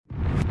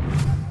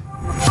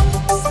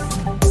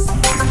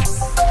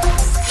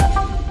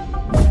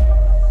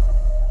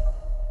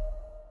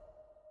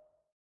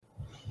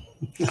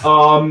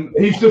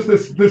He's just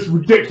this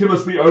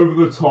ridiculously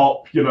over the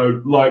top, you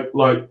know, like,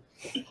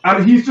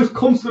 and he's just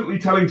constantly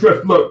telling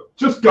Drift, look,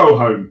 just go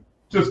home,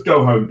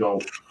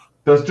 doll.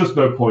 There's just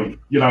no point,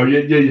 you know.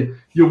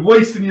 You're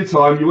wasting your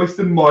time. You're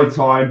wasting my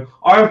time.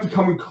 I have to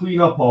come and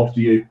clean up after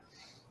you.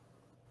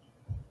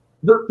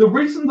 The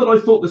reason that I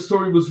thought this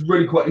story was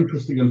really quite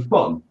interesting and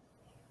fun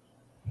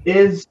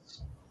is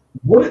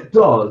what it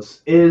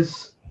does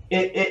is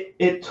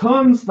it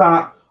turns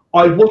that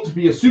I want to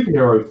be a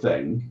superhero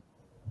thing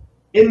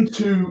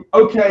into,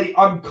 okay,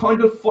 I'm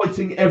kind of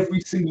fighting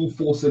every single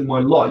force in my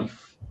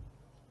life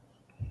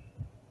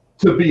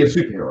to be a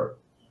superhero.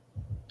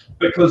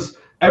 Because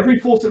every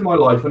force in my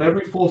life and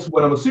every force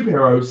when I'm a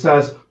superhero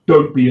says,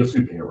 don't be a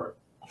superhero.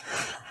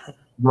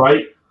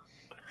 Right?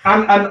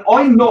 And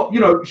I'm not, you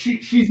know,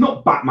 she's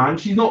not Batman.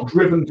 She's not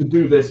driven to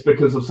do this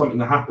because of something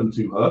that happened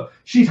to her.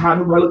 She's had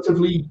a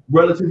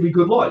relatively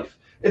good life.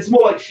 It's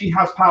more like she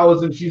has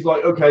powers and she's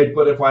like, okay,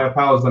 but if I have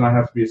powers, then I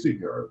have to be a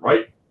superhero,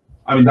 right?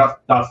 I mean,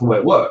 that's the way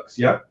it works,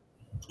 yeah?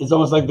 It's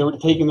almost like they're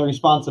taking the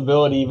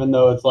responsibility, even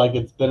though it's like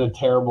it's been a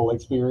terrible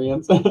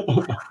experience.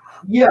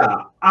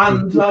 Yeah,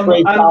 and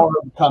great power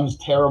becomes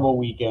terrible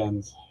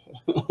weekends.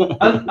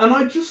 and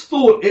I just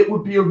thought it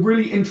would be a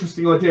really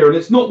interesting idea, and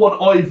it's not one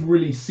I've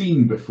really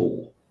seen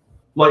before.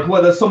 Like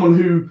where there's someone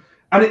who,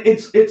 and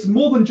it's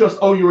more than just,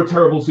 oh, you're a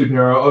terrible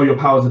superhero, oh, your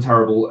powers are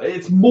terrible.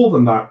 It's more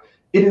than that.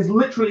 It is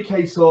literally a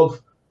case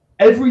of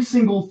every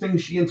single thing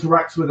she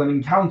interacts with and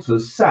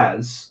encounters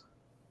says,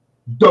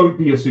 don't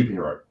be a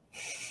superhero.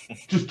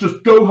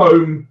 just go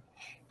home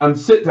and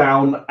sit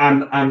down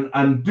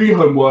and do your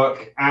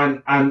homework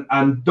and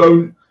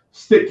don't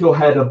stick your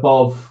head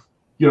above,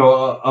 you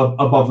know,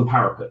 above the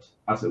parapet,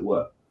 as it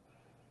were.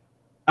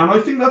 And I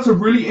think that's a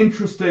really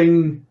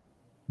interesting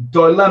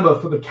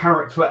dilemma for the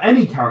character, for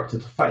any character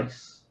to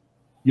face.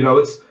 You know,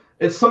 it's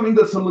something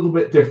that's a little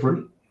bit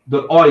different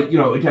that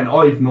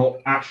I've not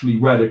actually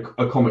read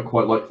a comic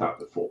quite like that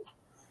before.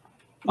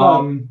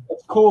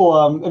 It's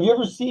cool. Have you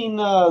ever seen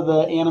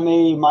the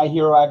anime My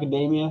Hero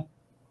Academia?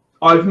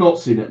 I've not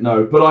seen it,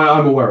 no, but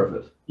I'm aware of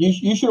it.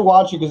 You should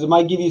watch it because it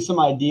might give you some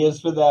ideas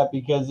for that,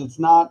 because it's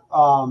not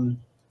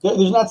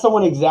there's not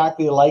someone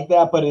exactly like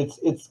that, but I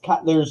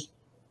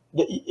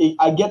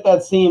get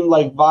that same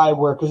like vibe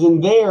where, because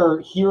in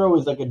there, hero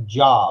is like a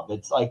job.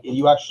 It's like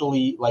you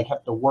actually like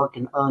have to work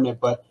and earn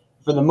it, but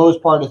for the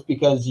most part, it's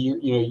because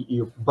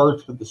you're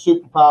birthed with the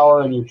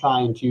superpower and you're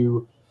trying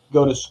to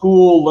go to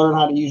school, learn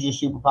how to use your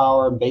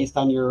superpower, and based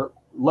on your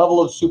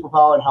level of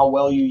superpower and how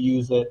well you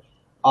use it,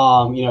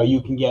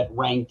 you can get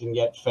ranked and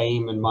get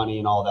fame and money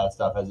and all that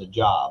stuff as a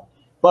job.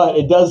 But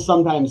it does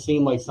sometimes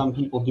seem like some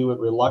people do it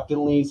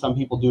reluctantly. Some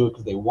people do it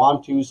because they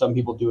want to. Some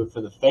people do it for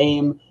the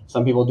fame.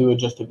 Some people do it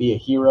just to be a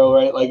hero,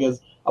 right? Like,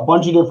 it's a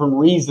bunch of different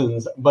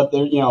reasons. But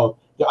there,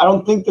 I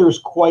don't think there's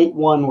quite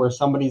one where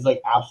somebody's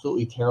like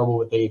absolutely terrible,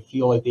 but they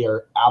feel like they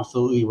are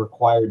absolutely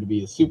required to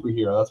be a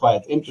superhero. That's why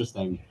it's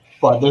interesting.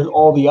 But there's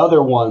all the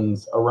other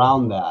ones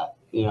around that.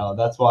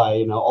 That's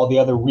why, all the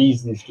other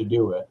reasons to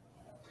do it.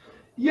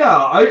 Yeah,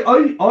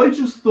 I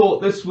just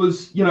thought this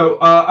was, and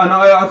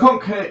I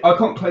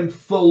can't claim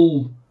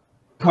full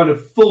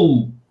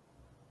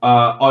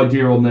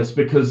idea on this,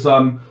 because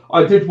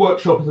I did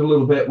workshop it a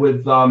little bit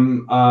with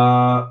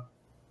I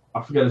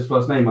forget his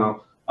first name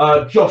now,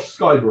 Josh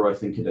Skyber, I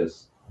think it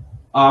is,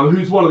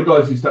 who's one of the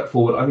guys who stepped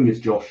forward. I think it's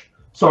Josh.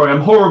 Sorry,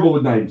 I'm horrible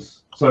with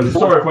names, so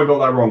sorry if I got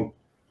that wrong.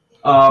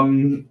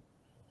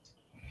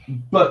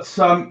 But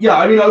I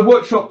mean, I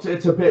workshopped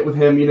it a bit with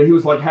him. He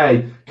was like,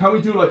 "Hey, can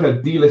we do like a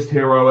D-list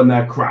hero and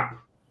they're crap,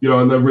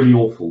 and they're really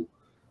awful?"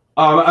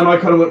 And I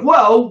kind of went,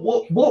 "Well,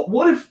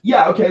 what if?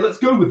 Yeah, okay, let's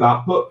go with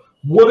that. But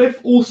what if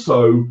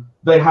also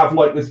they have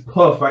like this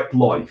perfect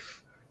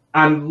life,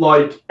 and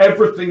like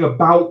everything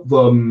about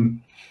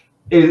them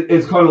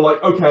is kind of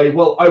like, okay,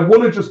 well, I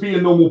want to just be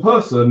a normal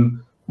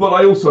person, but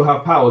I also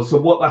have powers. So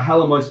what the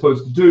hell am I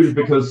supposed to do?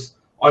 Because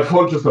I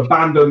can't just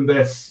abandon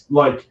this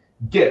like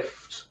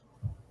gift."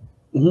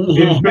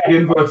 In big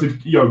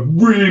inverted,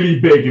 really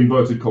big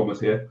inverted commas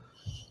here,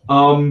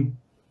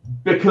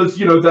 because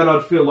then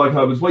I'd feel like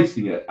I was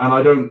wasting it, and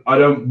I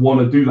don't want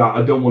to do that.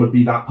 I don't want to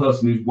be that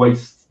person who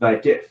wastes their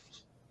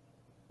gift.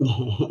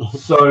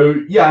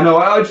 So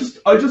I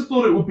just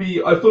thought it would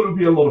be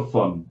a lot of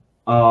fun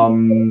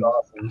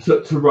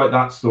to write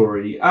that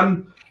story,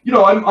 and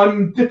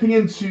I'm dipping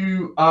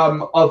into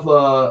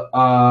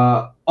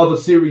other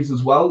series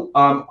as well.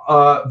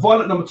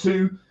 Violet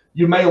 #2.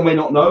 You may or may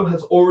not know,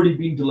 has already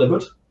been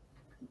delivered.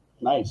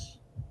 Nice.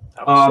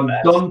 Done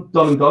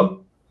and done.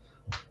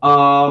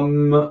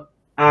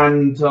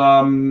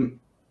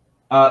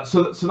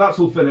 So that's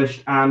all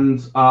finished,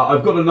 and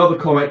I've got another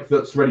comic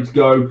that's ready to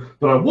go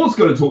that I was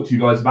going to talk to you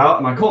guys about,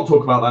 and I can't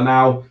talk about that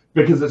now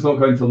because it's not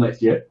going until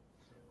next year.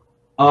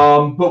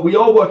 But we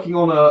are working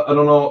on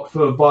an arc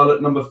for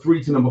Violet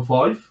 #3 to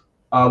 #5.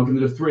 We're going to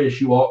do a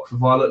 3-issue arc for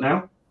Violet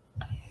now.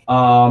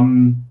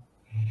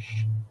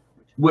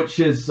 Which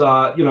is,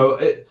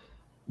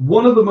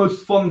 one of the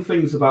most fun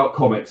things about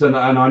comics, and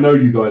I know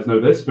you guys know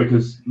this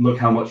because look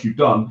how much you've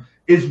done,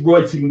 is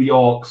writing the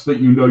arcs that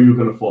you know you're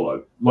going to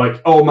follow.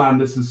 Like, oh man,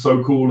 this is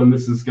so cool, and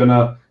this is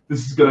gonna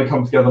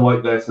come together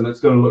like this, and it's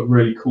going to look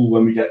really cool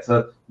when we get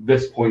to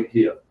this point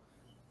here.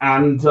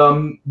 And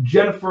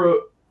Jennifer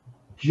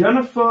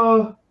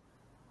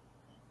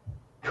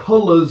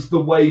colors the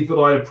way that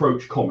I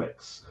approach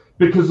comics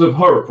because of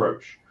her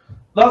approach.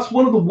 That's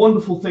one of the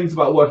wonderful things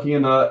about working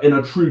in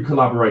a true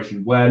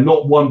collaboration, where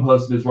not one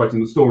person is writing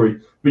the story,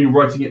 but you're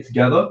writing it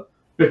together.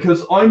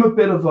 Because I'm a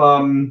bit of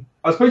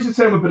I suppose you'd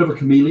say I'm a bit of a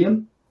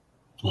chameleon.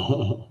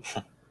 In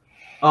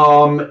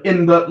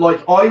that,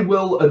 like, I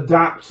will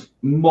adapt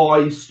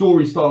my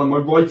story style and my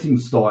writing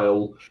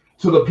style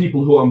to the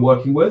people who I'm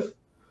working with.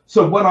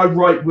 So when I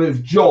write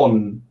with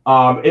John,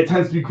 it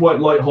tends to be quite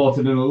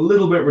lighthearted and a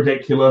little bit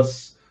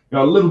ridiculous,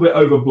 a little bit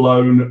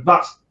overblown.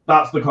 That's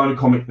the kind of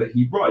comic that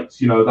he writes.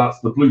 That's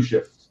the Blue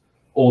Shift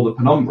or the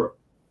Penumbra.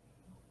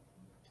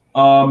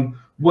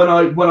 When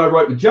I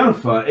write with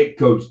Jennifer, it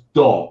goes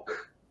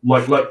dark,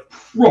 like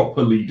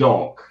properly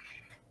dark.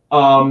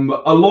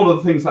 A lot of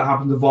the things that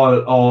happen to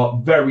Violet are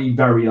very,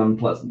 very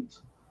unpleasant,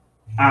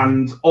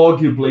 and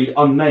arguably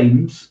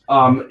Unnamed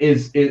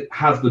it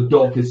has the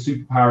darkest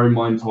superpower in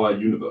my entire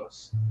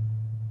universe.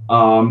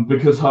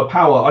 Because her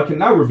power, I can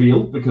now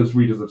reveal, because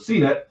readers have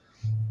seen it,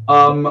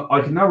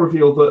 I can now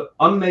reveal that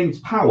Unnamed's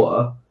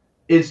power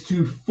is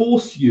to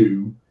force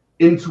you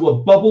into a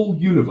bubble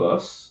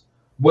universe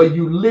where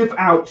you live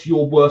out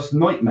your worst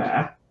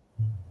nightmare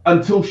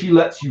until she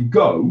lets you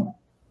go,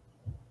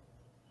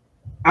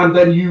 and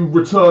then you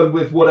return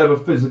with whatever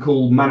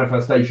physical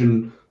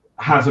manifestation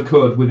has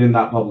occurred within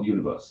that bubble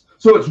universe.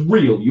 So it's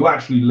real. You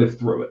actually live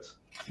through it.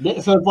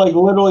 So it's like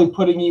literally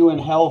putting you in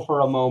hell for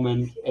a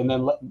moment, and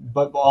then,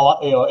 but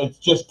it's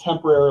just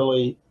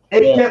temporarily.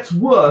 It gets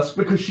worse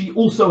because she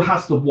also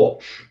has to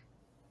watch.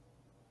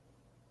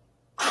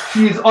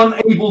 She is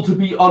unable to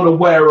be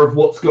unaware of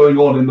what's going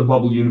on in the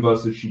bubble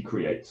universes she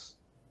creates.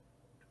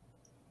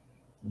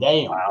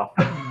 Damn. Wow.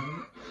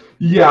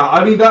 Yeah,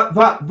 I mean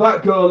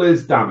that girl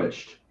is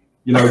damaged,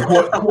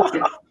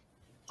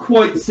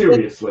 quite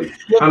seriously,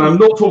 and I'm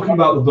not talking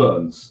about the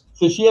burns.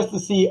 So she has to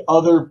see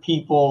other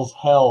people's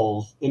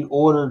hells in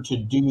order to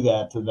do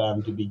that to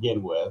them to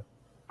begin with.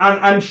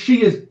 And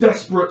she is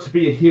desperate to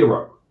be a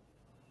hero.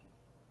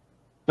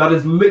 That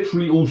is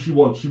literally all she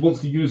wants. She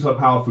wants to use her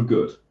power for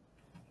good.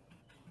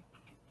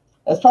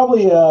 That's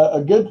probably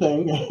a good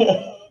thing.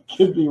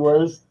 Could be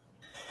worse.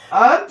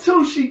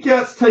 Until she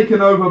gets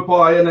taken over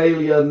by an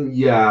alien,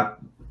 yeah.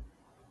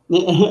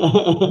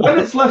 Then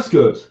it's less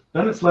good.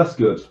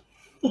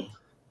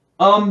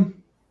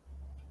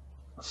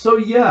 So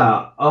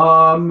yeah,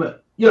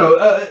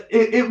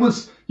 it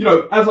was,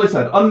 as I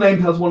said,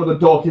 Unnamed has one of the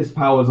darkest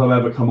powers I've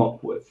ever come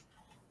up with.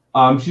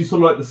 She's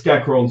sort of like the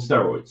Scarecrow on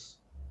steroids,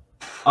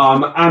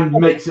 and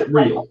makes it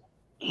real.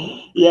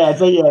 Yeah,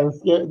 it's like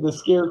the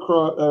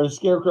scarecrow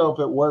if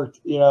it worked,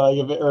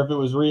 if it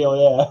was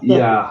real,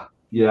 yeah.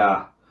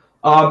 Yeah.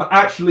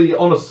 Actually,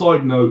 on a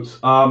side note,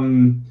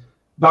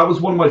 that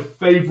was one of my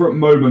favorite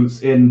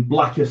moments in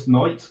Blackest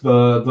Night,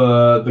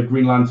 the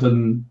Green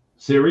Lantern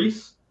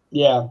series.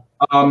 Yeah.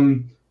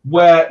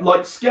 Where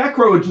like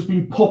Scarecrow had just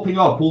been popping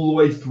up all the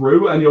way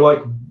through, and you're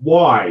like,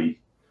 why?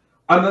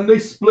 And then they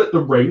split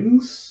the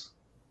rings,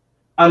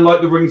 and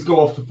like the rings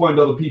go off to find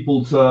other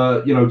people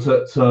to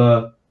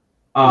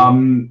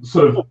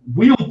sort of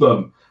wield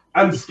them,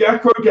 and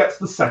Scarecrow gets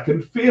the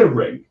second fear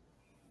ring.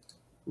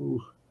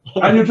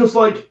 And you're just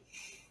like,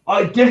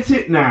 I get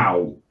it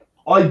now.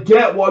 I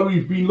get why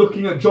we've been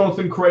looking at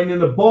Jonathan Crane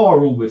in a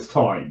bar all this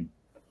time,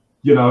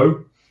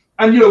 And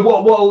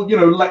what? Well,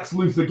 Lex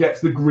Luthor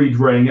gets the greed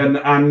ring,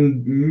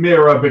 and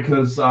Mira,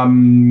 because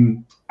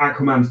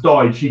Aquaman's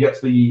died, she gets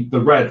the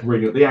red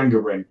ring, the anger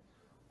ring,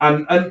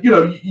 and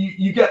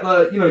you get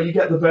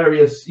the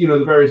various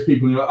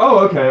people. And you're like, oh,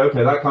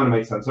 okay, that kind of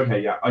makes sense. Okay,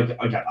 yeah, I get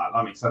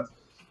that makes sense.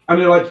 And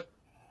you're like,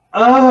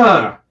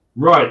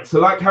 right. So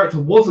that character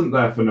wasn't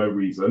there for no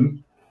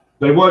reason.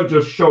 They weren't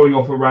just showing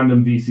off a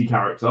random DC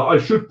character. I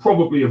should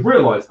probably have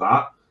realized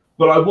that,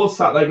 but I was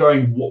sat there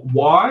going,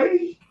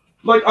 why?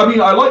 Like, I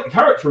mean, I like the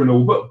character and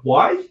all, but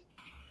why?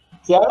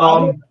 See,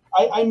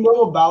 I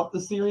know about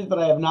the series, but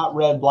I have not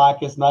read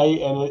Blackest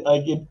Night, and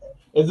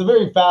it's a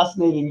very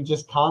fascinating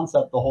just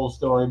concept, the whole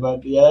story.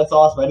 But yeah, that's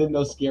awesome. I didn't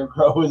know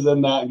Scarecrow was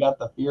in that and got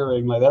the fear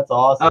ring. Like, that's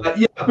awesome.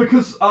 Yeah,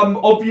 because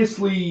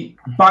obviously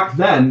back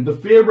then the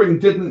fear ring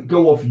didn't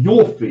go off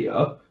your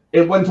fear;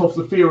 it went off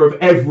the fear of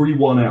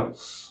everyone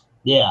else.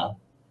 Yeah.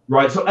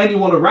 Right. So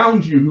anyone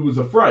around you who was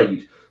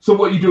afraid. So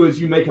what you do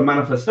is you make a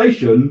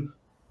manifestation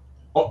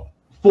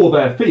for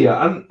their fear,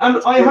 and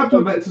I have to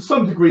admit, to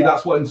some degree,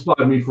 that's what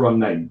inspired me for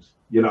Unnamed.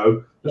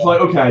 It's like,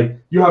 okay,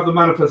 you have the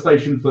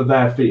manifestation for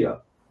their fear.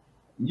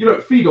 You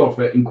don't feed off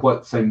it in quite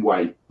the same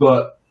way,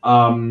 but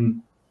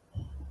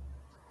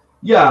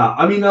yeah,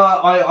 I mean,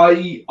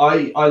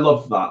 I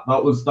loved that.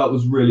 That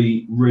was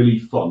really, really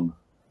fun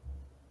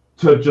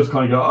to just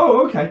kind of go,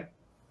 oh, okay,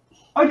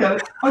 I get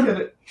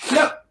it.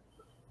 Yep,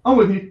 I'm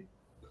with you.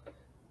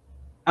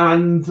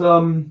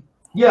 And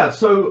yeah,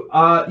 so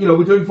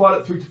we're doing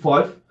Violet 3 to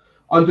 5.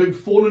 I'm doing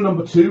Fauna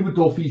number 2 with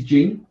Dorothy's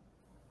Gene.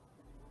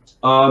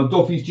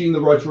 Dorothy's Gene,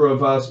 the writer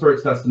of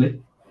Spirit's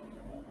Destiny.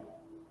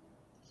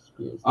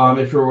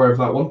 If you're aware of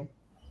that one.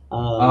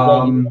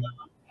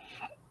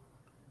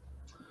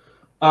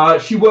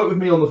 She worked with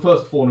me on the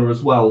first Fauna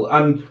as well,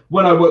 and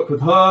when I work with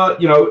her,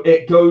 you know,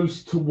 it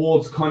goes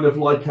towards kind of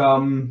like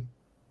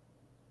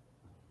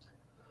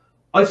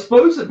I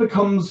suppose it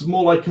becomes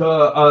more like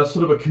a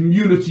sort of a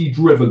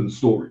community-driven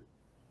story.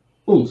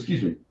 Oh,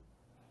 excuse me.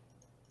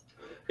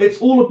 It's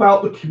all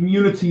about the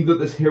community that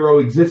this hero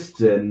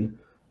exists in,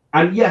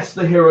 and yes,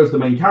 the hero is the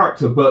main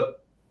character,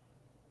 but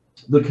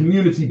the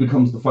community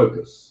becomes the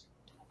focus.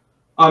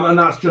 And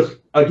that's just,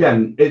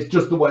 again, it's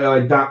just the way I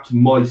adapt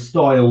my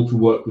style to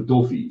work with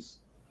Dorothy's.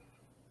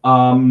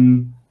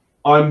 I'm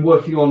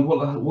working on,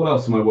 what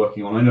else am I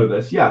working on? I know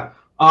this, yeah.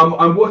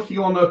 I'm working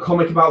on a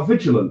comic about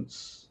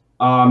Vigilance,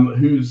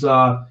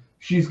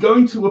 she's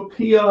going to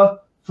appear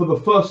for the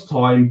first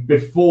time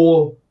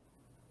before,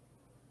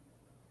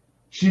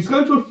 she's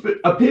going to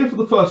appear for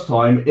the first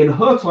time in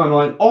her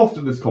timeline after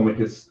this comic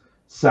is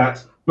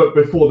set, but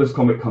before this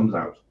comic comes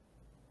out.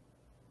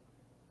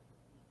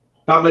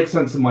 That makes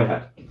sense in my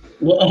head.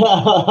 So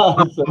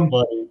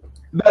funny.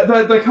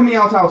 They're coming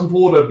out of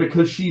order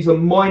because she's a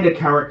minor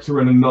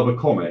character in another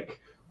comic,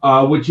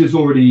 which is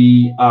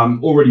already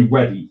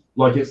ready.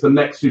 Like, it's the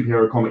next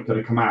superhero comic going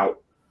to come out.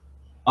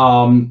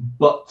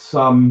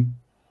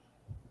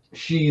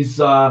 She's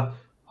her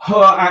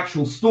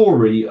actual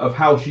story of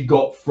how she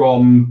got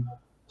from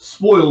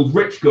spoiled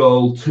rich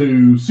girl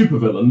to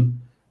supervillain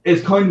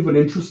is kind of an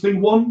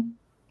interesting one,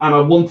 and I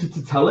wanted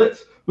to tell it.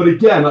 But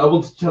again, I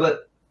wanted to tell it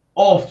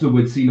after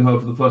we'd seen her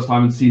for the first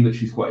time and seen that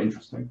she's quite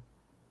interesting.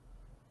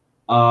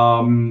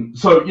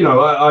 So, you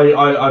know,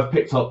 I've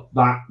picked up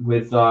that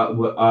with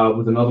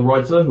another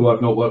writer who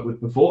I've not worked with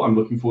before. I'm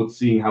looking forward to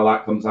seeing how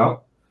that comes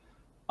out.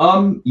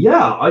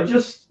 Yeah, I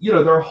just, you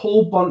know, there are a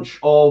whole bunch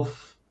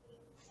of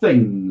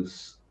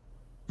things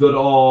that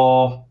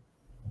are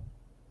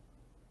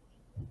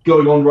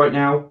going on right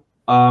now.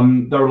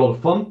 They're a lot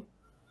of fun.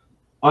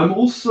 I'm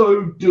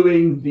also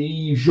doing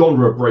the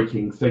genre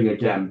breaking thing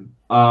again.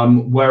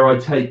 Where I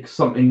take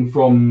something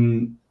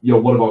from, you know,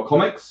 one of our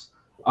comics,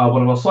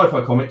 one of our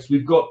sci-fi comics.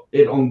 We've got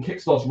it on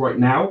Kickstarter right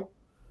now.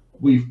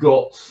 We've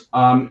got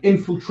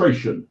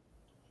Infiltration,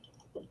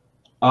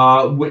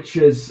 which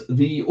is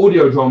the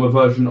audio drama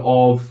version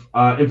of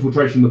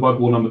Infiltration: The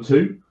Bug War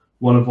 #2,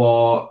 one of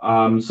our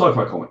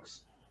sci-fi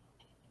comics.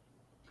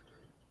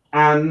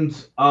 And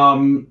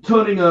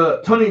turning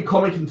a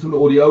comic into an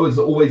audio is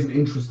always an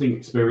interesting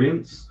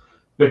experience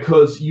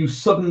because you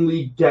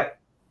suddenly get.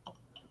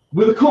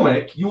 With a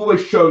comic, you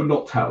always show,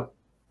 not tell.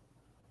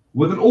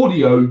 With an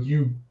audio,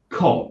 you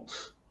can't.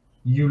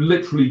 You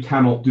literally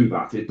cannot do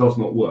that. It does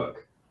not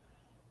work.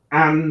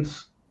 And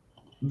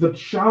the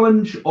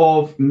challenge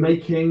of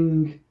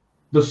making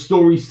the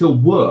story still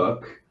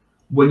work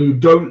when you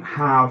don't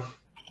have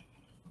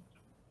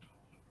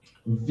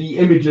the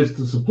images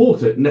to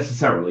support it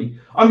necessarily.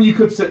 I mean, you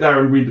could sit there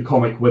and read the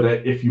comic with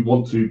it if you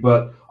want to,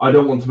 but I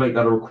don't want to make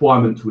that a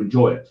requirement to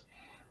enjoy it.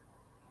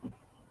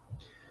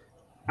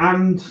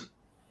 And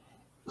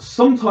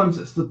sometimes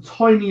it's the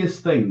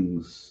tiniest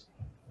things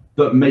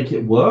that make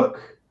it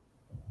work.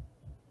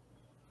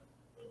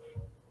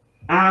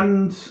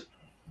 And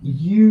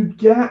you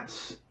get,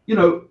 you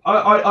know,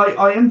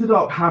 I ended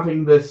up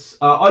having this,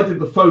 I did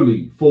the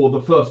Foley for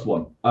the first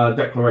one,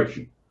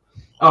 Declaration,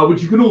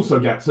 which you can also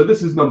get. So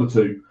this is number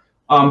 2,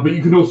 but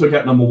you can also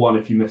get number 1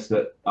 if you missed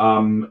it.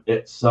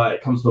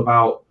 It comes to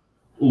about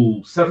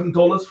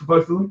 $7 for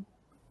both of them.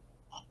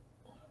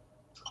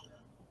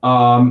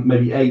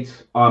 Maybe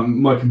 8.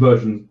 My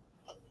conversion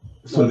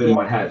sort of in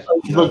my head.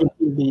 Looking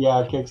through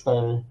the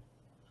Kickstarter.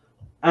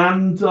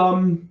 And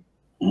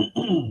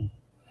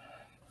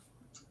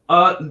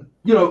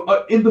you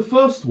know, in the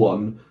first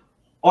one,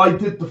 I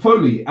did the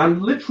Foley,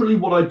 and literally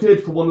what I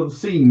did for one of the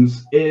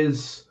scenes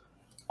is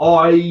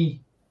I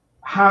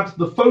had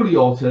the Foley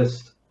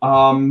artist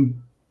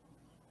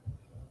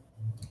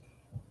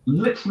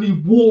literally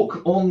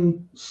walk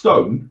on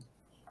stone,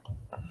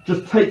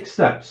 just take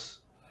steps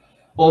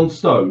on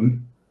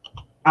stone,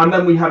 and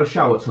then we had a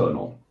shower turn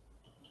on.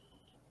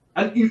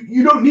 And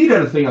you don't need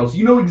anything else.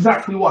 You know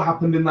exactly what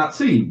happened in that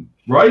scene,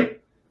 right?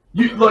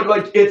 You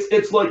like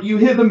it's like you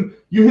hear them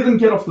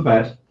get off the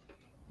bed,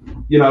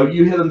 you know,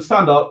 you hear them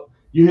stand up,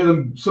 you hear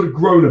them sort of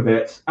groan a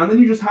bit, and then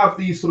you just have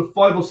these sort of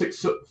 5 or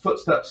 6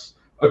 footsteps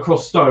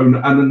across stone,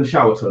 and then the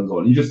shower turns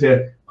on. You just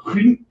hear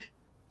clink.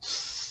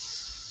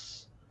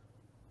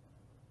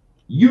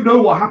 You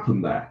know what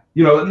happened there,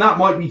 you know, and that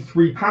might be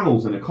 3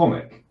 panels in a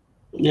comic.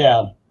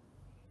 Yeah.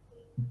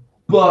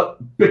 But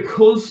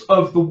because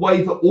of the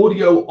way the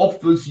audio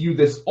offers you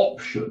this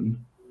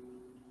option,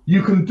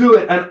 you can do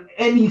it, and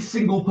any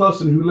single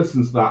person who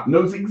listens to that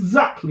knows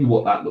exactly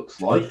what that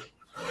looks like.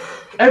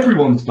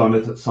 Everyone's done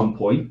it at some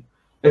point,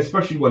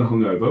 especially when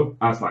hungover,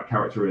 as that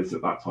character is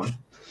at that time.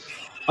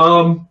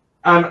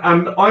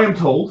 And I am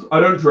told, I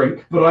don't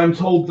drink, but I am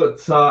told that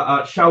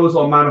showers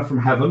are manna from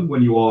heaven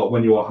when you are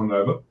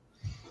hungover.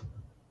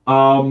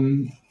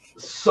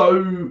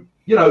 so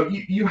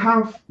you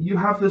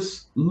have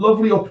this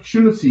lovely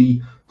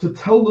opportunity to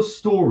tell the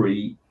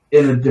story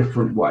in a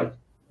different way.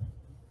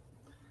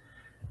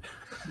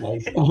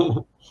 Nice.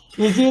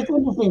 You see, it's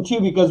interesting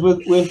too because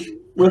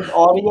with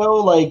audio,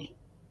 like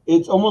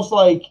it's almost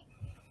like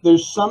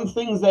there's some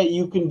things that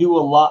you can do a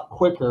lot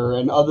quicker,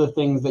 and other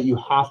things that you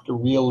have to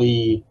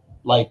really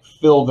like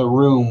fill the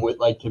room with,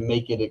 like to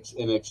make it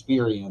an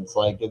experience.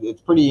 Like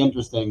it's pretty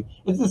interesting.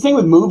 It's the same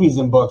with movies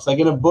and books. Like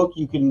in a book,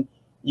 you can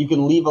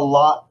leave a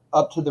lot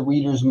up to the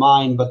reader's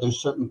mind, but there's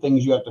certain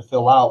things you have to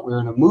fill out. Where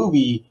in a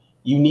movie,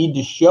 you need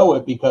to show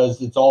it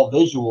because it's all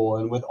visual,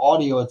 and with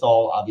audio, it's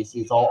all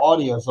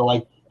audio. So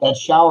like that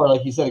shower,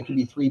 like you said, it could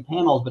be 3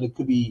 panels, but it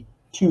could be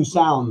 2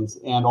 sounds,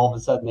 and all of a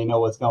sudden they know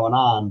what's going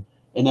on.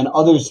 And then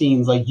other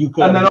scenes, like you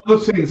could. And then other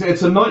scenes,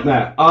 it's a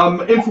nightmare.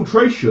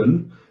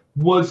 Infiltration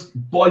was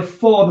by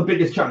far the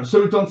biggest challenge. So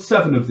we've done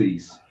 7 of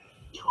these.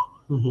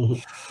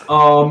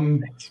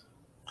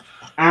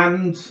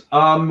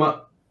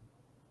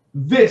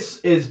 This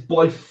is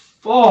by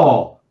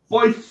far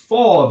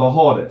the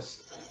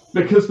hardest,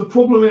 because the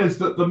problem is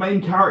that the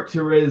main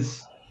character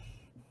is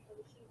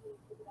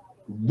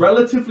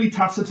relatively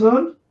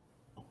taciturn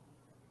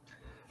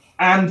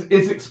and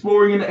is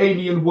exploring an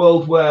alien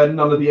world where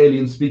none of the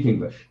aliens speak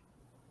English.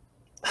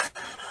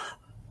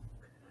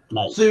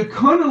 Nice. So you're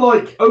kind of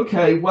like,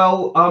 okay,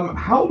 well,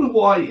 how do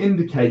I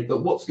indicate that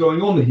what's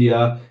going on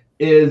here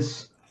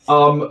is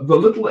the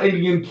little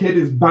alien kid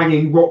is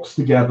banging rocks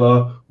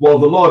together while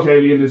the large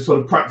alien is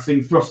sort of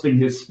practicing thrusting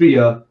his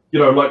spear,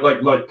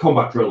 like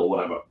combat drill or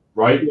whatever,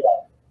 right? Yeah.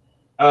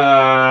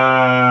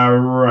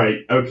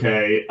 Right,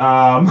 okay.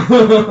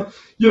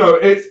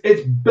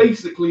 It's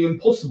basically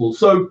impossible.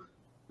 So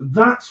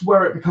that's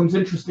where it becomes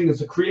interesting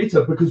as a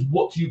creator, because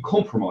what do you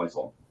compromise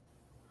on?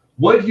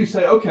 Where do you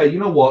say, okay, you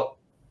know what?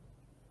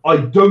 I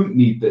don't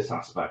need this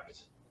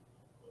aspect.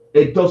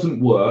 It doesn't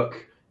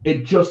work.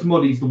 It just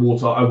muddies the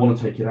water. I want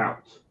to take it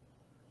out.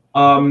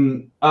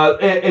 In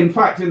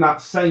fact, in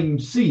that same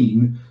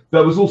scene,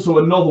 there was also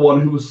another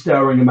one who was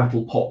stirring a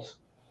metal pot.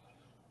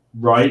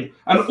 Right?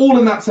 And all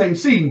in that same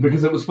scene,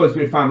 because it was supposed to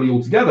be a family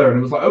all together. And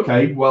it was like,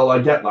 okay, well, I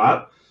get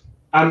that.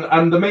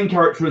 And the main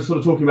character is sort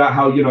of talking about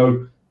how,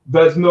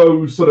 there's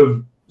no sort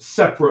of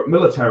separate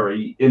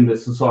military in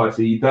this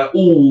society. They're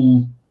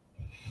all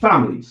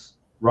families,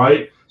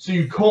 right? So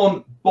you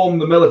can't bomb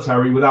the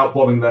military without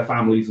bombing their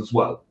families as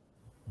well.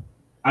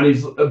 And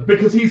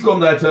because he's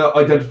gone there to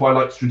identify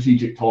like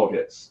strategic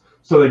targets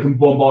so they can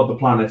bombard the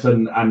planet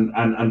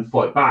and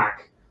fight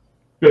back,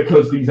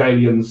 because these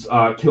aliens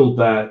killed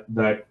their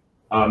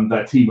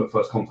team at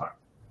first contact.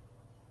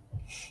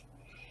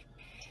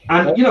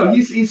 And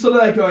he's sort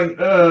of there going,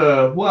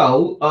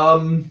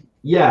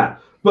 yeah.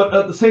 But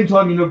at the same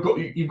time,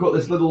 you've got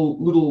this little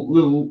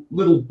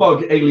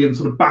bug alien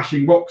sort of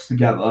bashing rocks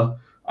together,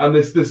 and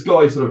this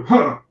guy sort of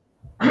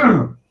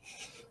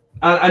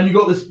and you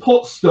got this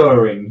pot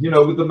stirring,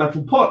 with the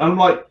metal pot. And I'm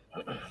like,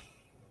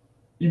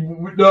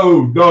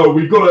 no,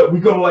 we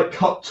gotta like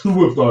cut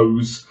 2 of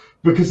those,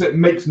 because it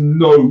makes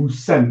no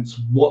sense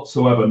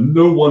whatsoever.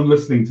 No one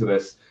listening to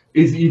this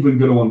is even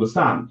going to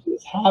understand.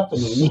 It's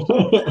happening.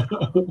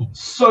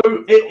 So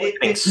it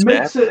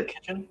makes it.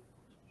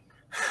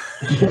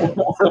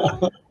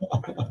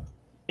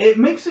 It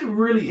makes it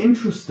really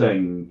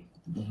interesting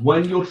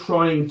when you're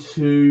trying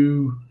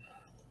to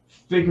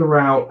figure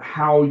out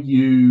how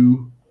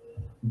you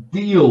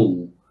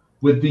deal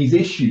with these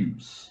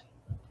issues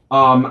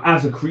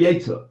as a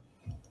creator.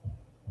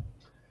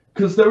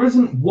 Because there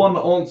isn't one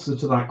answer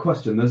to that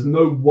question. There's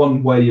no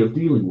one way of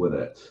dealing with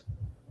it.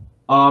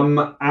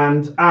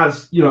 And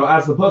as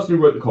the person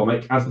who wrote the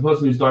comic, as the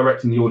person who's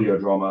directing the audio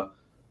drama,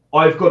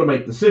 I've got to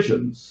make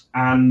decisions.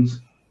 And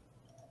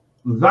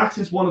that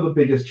is one of the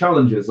biggest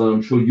challenges, and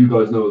I'm sure you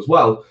guys know as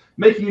well,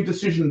 making a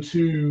decision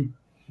to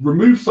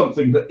remove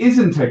something that is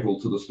integral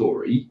to the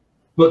story,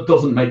 but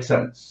doesn't make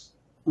sense.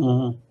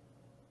 Mm-hmm.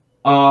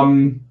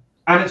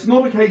 And it's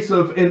not a case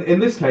of,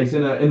 in this case,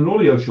 in an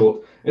audio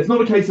short, it's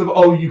not a case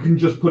of, you can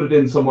just put it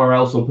in somewhere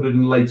else or put it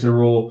in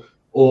later or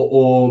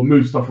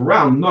move stuff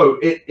around. No,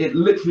 it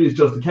literally is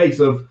just a case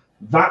of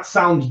that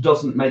sound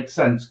doesn't make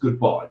sense,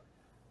 goodbye.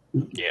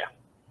 Yeah.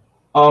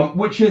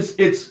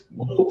 It's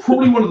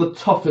probably one of the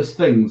toughest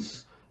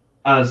things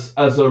as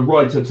a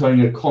writer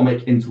turning a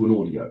comic into an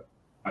audio,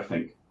 I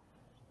think.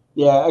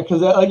 Yeah,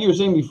 because like you were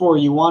saying before,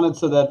 you want it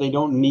so that they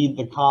don't need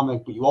the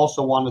comic, but you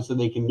also want it so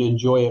they can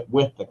enjoy it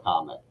with the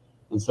comic.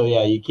 And so,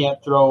 yeah, you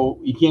can't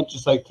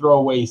just like throw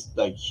away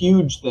like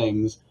huge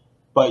things,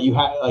 but you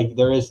have like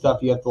there is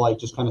stuff you have to like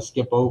just kind of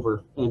skip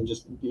over and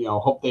just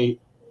hope they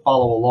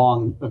follow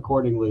along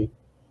accordingly.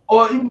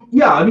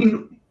 Yeah, I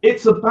mean,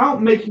 it's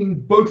about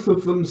making both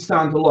of them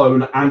stand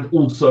alone and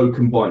also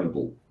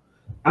combinable,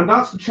 and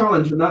that's the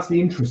challenge, and that's the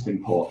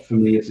interesting part for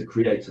me as a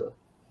creator.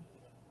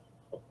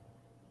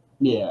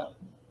 Yeah.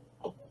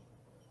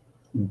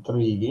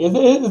 Intriguing.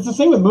 It's the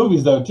same with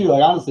movies, though, too.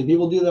 Like, honestly,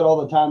 people do that all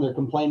the time. They're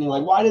complaining,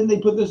 like, why didn't they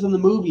put this in the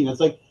movie? And it's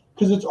like,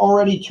 because it's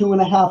already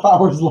 2.5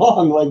 hours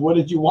long. Like, what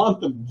did you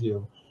want them to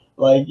do?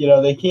 Like, you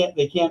know, they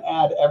can't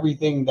add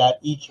everything that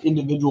each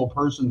individual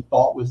person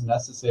thought was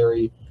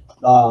necessary.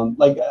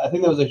 Like, I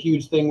think that was a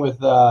huge thing with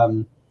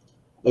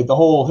like the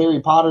whole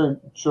Harry Potter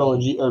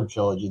trilogy,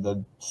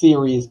 the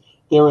series.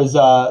 There was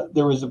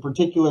a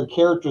particular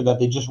character that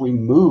they just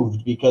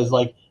removed because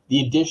like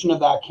the addition of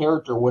that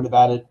character would have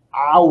added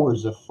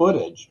hours of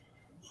footage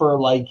for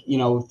like, you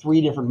know,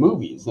 3 different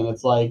movies, and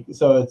it's like,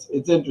 so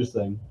it's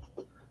interesting.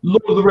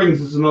 Lord of the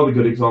Rings is another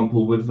good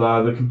example with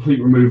the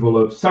complete removal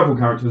of several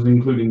characters,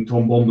 including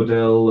Tom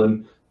Bombadil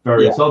and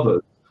various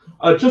others,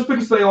 just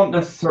because they aren't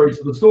necessary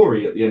to the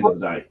story at the end of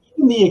the day.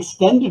 Even the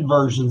extended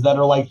versions that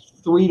are like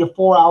 3 to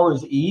 4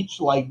 hours each,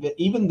 like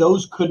even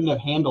those couldn't have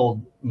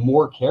handled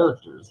more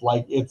characters.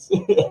 Like it's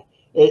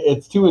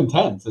it's too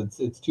intense.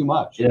 It's too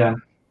much.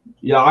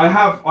 Yeah, I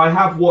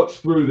have watched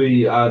through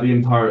the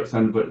entire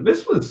extended, but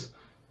this was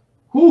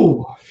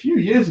a few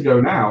years ago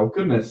now.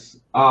 Goodness,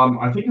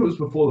 I think it was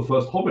before the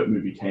first Hobbit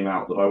movie came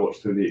out that I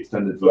watched through the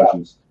extended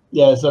versions.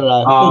 Yeah, so did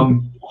I.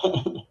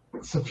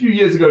 It's a few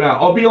years ago now.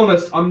 I'll be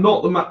honest. I'm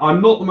not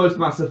the most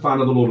massive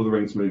fan of the Lord of the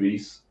Rings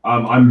movies.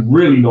 I'm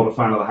really not a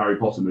fan of the Harry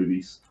Potter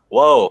movies.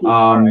 Whoa.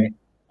 All right.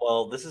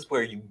 Well, this is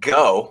where you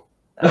go.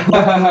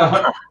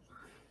 Don't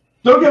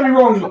get me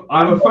wrong.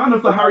 I'm a fan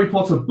of the Harry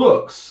Potter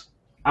books,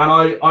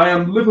 and I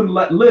am live and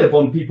let live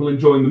on people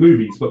enjoying the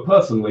movies. But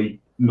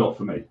personally, not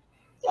for me.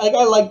 Like,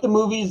 I like the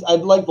movies. I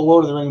like the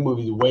Lord of the Rings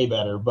movies way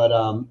better. But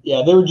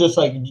yeah, they were just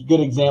like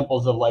good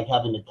examples of like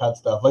having to cut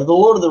stuff. Like the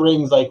Lord of the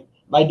Rings, like.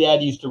 My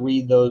dad used to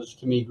read those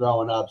to me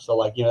growing up, so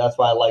like, you know, that's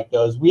why I like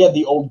those. We had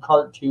the old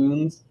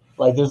cartoons,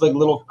 like there's like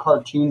little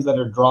cartoons that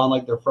are drawn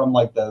like they're from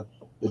like the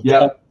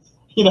 10th,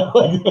 you know,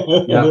 like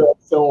they're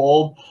so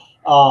old.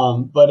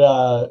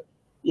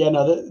 Yeah,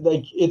 no,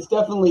 like it's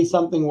definitely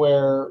something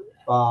where,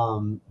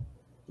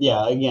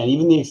 yeah, again,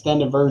 even the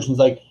extended versions,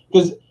 like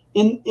because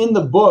in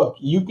the book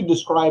you could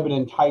describe an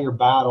entire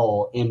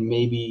battle in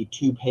maybe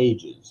 2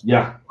 pages.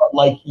 Yeah.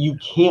 Like you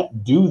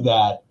can't do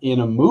that in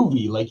a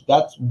movie. Like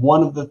that's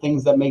one of the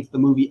things that makes the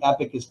movie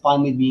epic is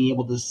finally being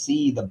able to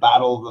see the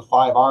battle of the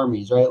 5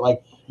 armies, right?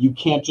 Like you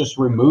can't just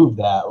remove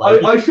that.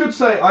 Like I should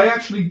say I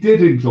actually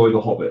did enjoy the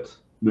Hobbit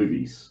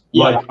movies.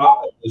 Yeah, like,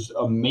 it was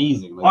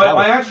amazing. Like,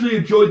 I actually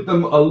enjoyed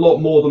them a lot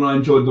more than I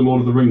enjoyed the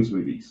Lord of the Rings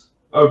movies,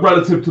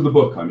 relative to the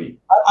book. I mean,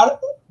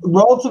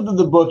 relative to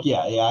the book,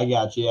 yeah, I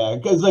got you, yeah.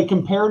 Because like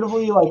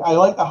comparatively, like I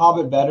like The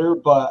Hobbit better,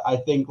 but I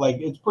think like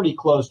it's pretty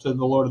close to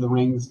the Lord of the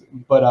Rings.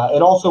 But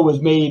it also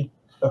was made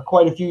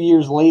quite a few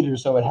years later,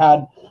 so it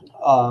had,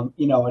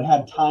 you know, it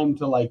had time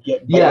to like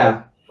get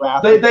better.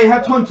 Yeah, they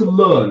had time to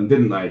learn,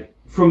 didn't they,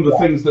 from the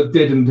things that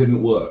did and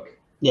didn't work.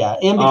 Yeah,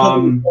 and because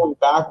it was going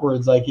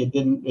backwards, like it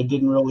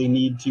didn't really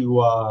need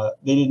to.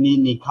 They didn't need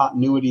any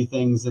continuity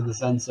things in the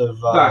sense of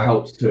that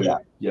helps too.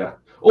 Yeah.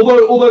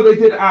 Although they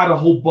did add a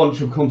whole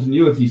bunch of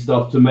continuity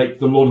stuff to make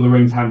the Lord of the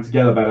Rings hand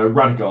together better,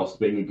 Radagast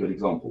being a good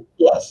example.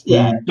 Yes,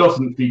 yeah. Who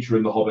doesn't feature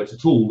in The Hobbit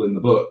at all in the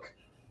book.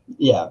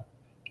 Yeah.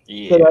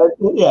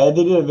 So, yeah,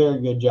 they did a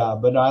very good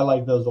job, but I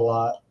like those a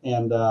lot.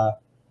 And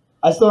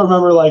I still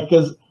remember, like,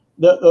 because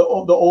the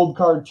old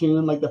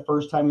cartoon, like, the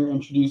first time you're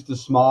introduced to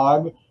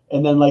Smaug,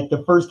 and then, like,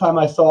 the first time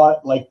I saw it,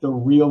 like, the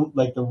real,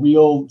 you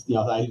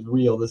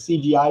know, the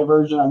CGI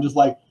version, I'm just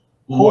like,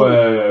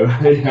 whoa,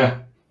 yeah.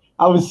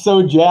 I was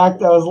so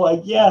jacked. I was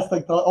like, yes,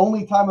 like the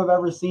only time I've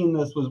ever seen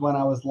this was when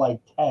I was like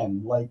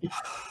 10. Like,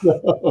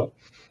 oh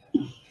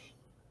yeah,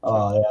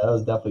 that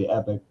was definitely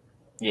epic.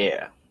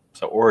 Yeah.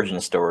 So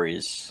origin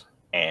stories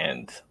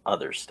and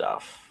other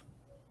stuff.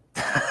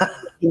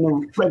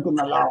 Breaking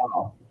the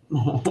law.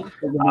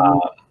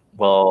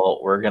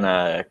 Well, we're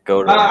gonna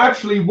go to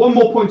actually one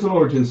more point on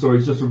origin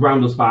stories just to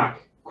round us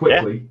back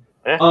quickly.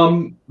 Yeah.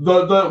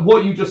 The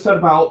what you just said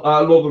about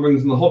Lord of the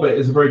Rings and The Hobbit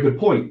is a very good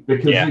point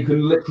because you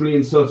can literally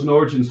insert an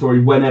origin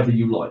story whenever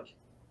you like,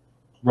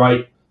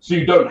 right? So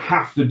you don't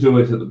have to do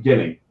it at the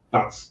beginning.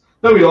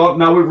 There we are.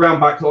 Now we round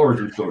back to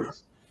origin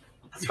stories.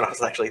 That's what I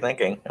was actually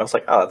thinking. I was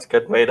like, oh, that's a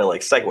good way to like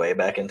segue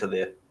back into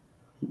the.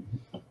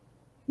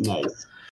 Nice.